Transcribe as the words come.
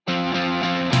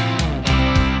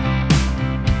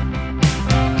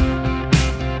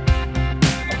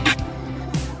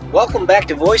Welcome back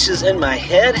to Voices in My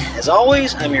Head. As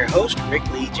always, I'm your host, Rick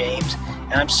Lee James,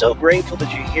 and I'm so grateful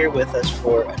that you're here with us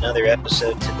for another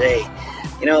episode today.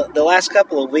 You know, the last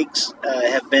couple of weeks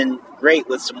have been great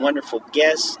with some wonderful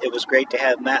guests. It was great to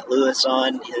have Matt Lewis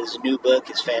on. His new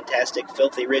book is fantastic,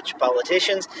 Filthy Rich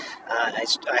Politicians.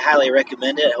 I highly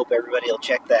recommend it. I hope everybody will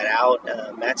check that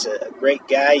out. Matt's a great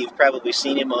guy. You've probably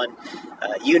seen him on,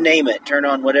 you name it, turn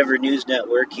on whatever news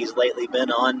network he's lately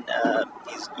been on.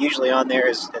 He's usually on there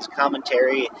as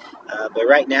commentary, but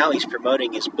right now he's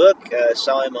promoting his book.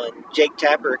 Saw him on Jake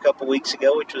Tapper a couple weeks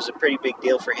ago, which was a pretty big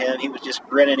deal for him. He was just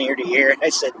grinning ear to ear. I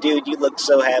said, dude, you look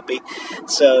so happy.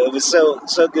 So it was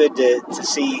so good to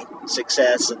see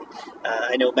success, and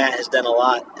I know Matt has done a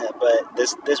lot, but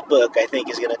this book I think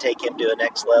is going to take him to a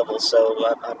next level.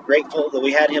 So I'm grateful that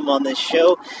we had him on this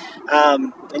show,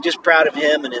 and just proud of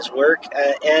him and his work.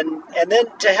 And then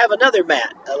to have another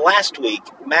Matt last week,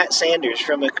 Matt Sanders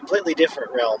from a completely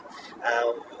different realm,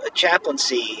 a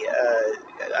chaplaincy.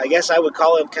 I guess I would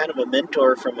call him kind of a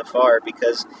mentor from afar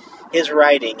because his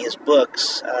writing, his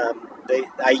books.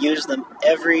 I use them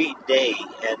every day,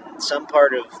 and some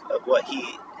part of what he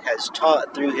has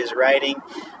taught through his writing,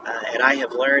 and I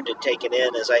have learned and taken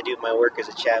in as I do my work as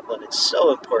a chaplain. It's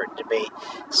so important to me.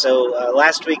 So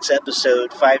last week's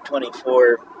episode,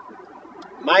 524,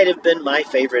 might have been my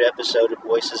favorite episode of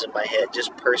Voices in My Head,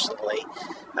 just personally.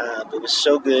 It was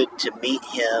so good to meet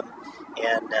him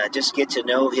and just get to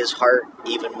know his heart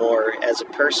even more as a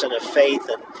person of faith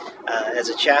and as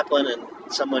a chaplain and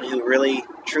someone who really,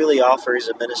 truly offers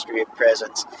a ministry of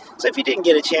presence. So if you didn't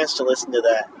get a chance to listen to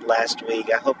that last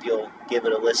week, I hope you'll give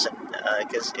it a listen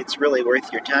because it's really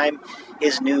worth your time.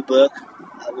 His new book,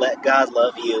 Let God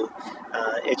Love You,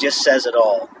 it just says it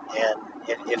all. And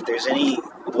if there's any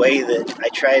way that I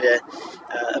try to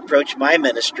approach my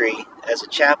ministry as a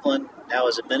chaplain, now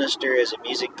as a minister, as a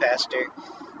music pastor,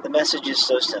 the message is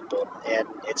so simple, and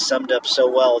it's summed up so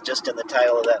well just in the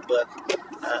title of that book.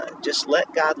 Just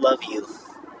let God love you.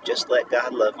 Just let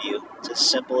God love you. It's as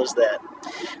simple as that.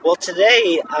 Well,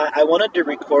 today I wanted to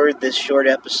record this short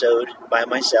episode by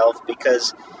myself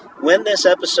because when this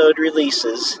episode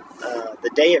releases, the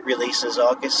day it releases,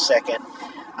 August 2nd,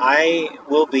 I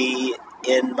will be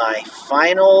in my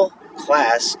final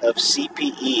class of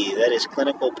CPE, that is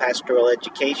Clinical Pastoral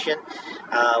Education.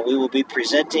 We will be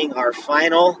presenting our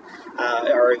final,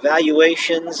 our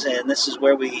evaluations, and this is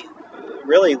where we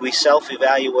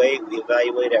self-evaluate, we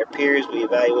evaluate our peers, we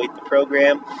evaluate the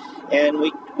program, and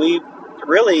we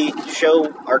really show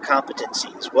our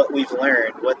competencies, what we've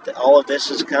learned, all of this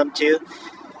has come to.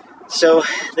 So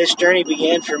this journey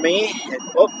began for me, and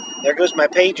there goes my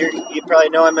pager. You probably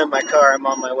know I'm in my car. I'm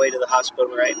on my way to the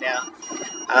hospital right now.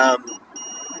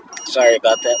 Sorry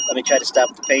about that. Let me try to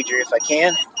stop the pager if I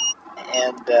can.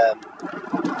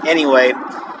 And anyway,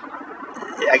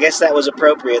 I guess that was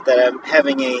appropriate that I'm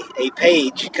having a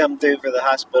page come through for the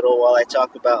hospital while I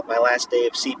talk about my last day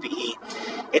of CPE.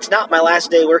 It's not my last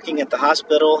day working at the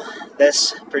hospital.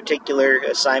 This particular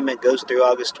assignment goes through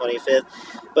August 25th.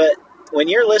 But when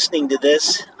you're listening to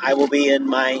this, I will be in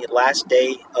my last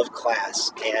day of class,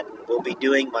 and we'll be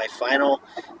doing my final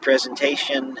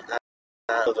presentation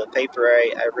of a paper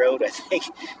I wrote. I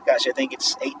think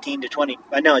it's 18 to 20.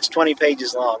 I know it's 20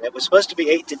 pages long. It was supposed to be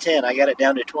 8 to 10. I got it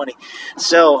down to 20.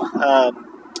 So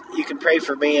you can pray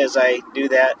for me as I do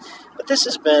that. But this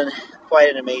has been quite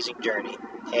an amazing journey.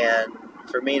 And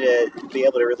for me to be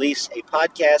able to release a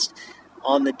podcast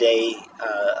on the day,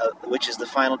 which is the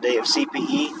final day of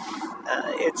CPE,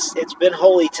 it's been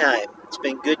holy time. It's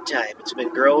been good time. It's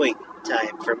been growing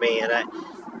time for me. And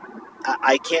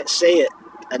I can't say it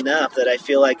enough that I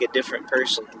feel like a different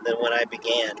person than when I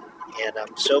began. And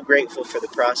I'm so grateful for the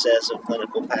process of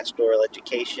clinical pastoral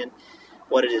education,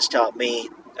 what it has taught me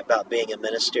about being a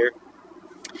minister.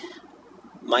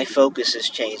 My focus has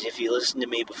changed. If you listened to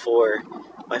me before,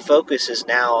 my focus is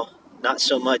now not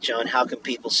so much on how can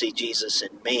people see Jesus in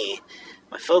me.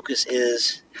 My focus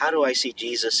is how do I see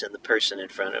Jesus in the person in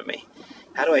front of me?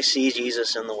 How do I see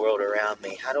Jesus in the world around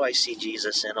me? How do I see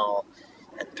Jesus in all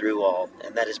and through all?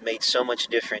 And that has made so much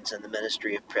difference in the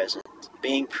ministry of presence.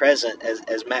 Being present,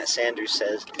 as Matt Sanders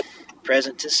says,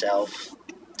 present to self,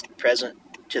 present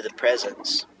to the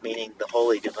presence, meaning the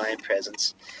holy divine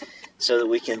presence, so that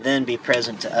we can then be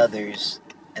present to others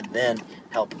and then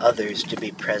help others to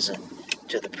be present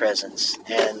to the presence.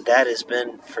 And that has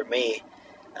been, for me,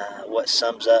 what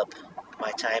sums up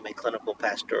my time in clinical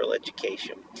pastoral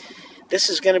education. This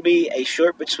is going to be a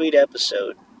short but sweet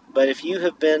episode, but if you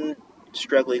have been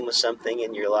struggling with something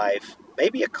in your life,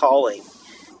 maybe a calling,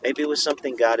 maybe it was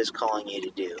something God is calling you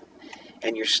to do,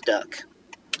 and you're stuck,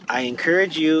 I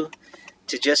encourage you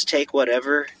to just take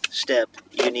whatever step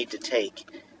you need to take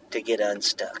to get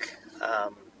unstuck.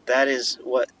 That is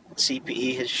what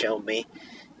CPE has shown me.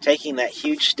 Taking that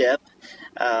huge step.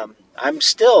 I'm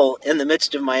still in the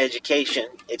midst of my education.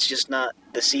 It's just not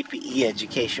the CPE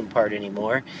education part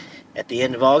anymore. At the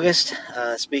end of August,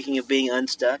 speaking of being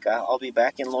unstuck, I'll be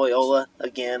back in Loyola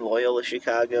again, Loyola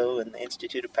Chicago, and the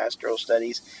Institute of Pastoral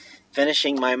Studies,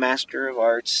 finishing my Master of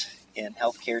Arts in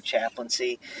Healthcare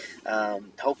Chaplaincy.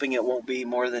 Hoping it won't be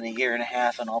more than a year and a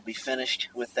half, and I'll be finished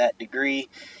with that degree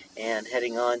and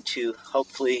heading on to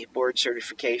hopefully board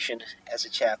certification as a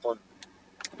chaplain.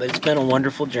 But it's been a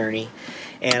wonderful journey,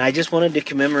 and I just wanted to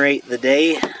commemorate the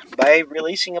day by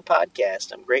releasing a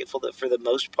podcast. I'm grateful that for the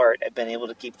most part I've been able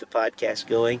to keep the podcast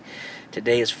going.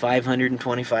 Today is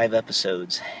 525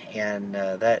 episodes, and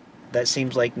that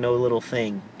seems like no little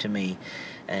thing to me.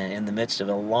 And in the midst of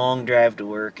a long drive to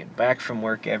work and back from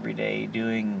work every day,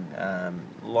 doing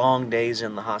long days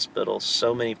in the hospital,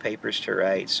 so many papers to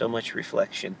write, so much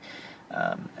reflection.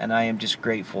 And I am just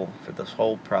grateful for this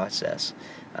whole process.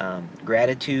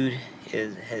 Gratitude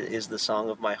is the song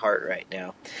of my heart right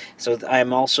now. So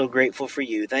I'm also grateful for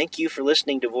you. Thank you for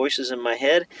listening to Voices in My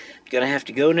Head. I'm going to have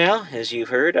to go now. As you've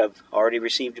heard, I've already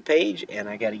received a page, and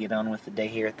I got to get on with the day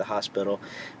here at the hospital.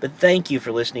 But thank you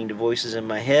for listening to Voices in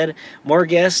My Head. More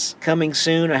guests coming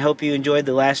soon. I hope you enjoyed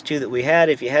the last two that we had.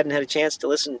 If you hadn't had a chance to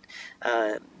listen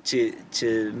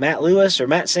to Matt Lewis or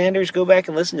Matt Sanders, go back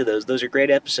and listen to those. Those are great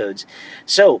episodes.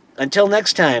 So, until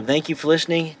next time, thank you for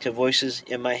listening to Voices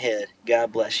in My Head.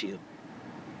 God bless you.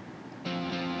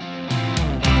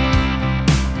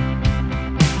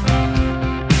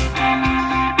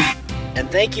 And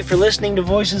thank you for listening to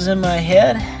Voices in My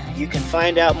Head. You can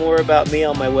find out more about me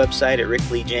on my website at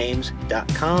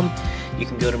rickleejames.com. You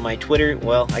can go to my Twitter.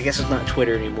 Well, I guess it's not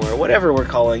Twitter anymore. Whatever we're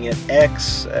calling it.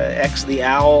 X the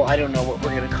Owl. I don't know what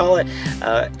we're going to call it.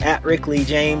 At Rick Lee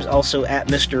James. Also at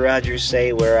Mr. Rogers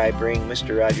Say, where I bring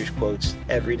Mr. Rogers quotes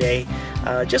every day.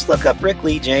 Just look up Rick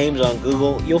Lee James on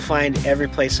Google. You'll find every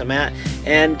place I'm at.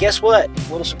 And guess what? A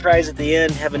little surprise at the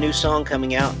end. Have a new song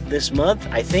coming out this month.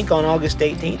 I think on August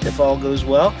 18th, if all goes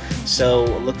well. So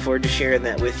look forward to sharing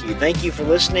that with you. Thank you for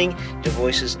listening to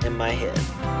Voices in My Head.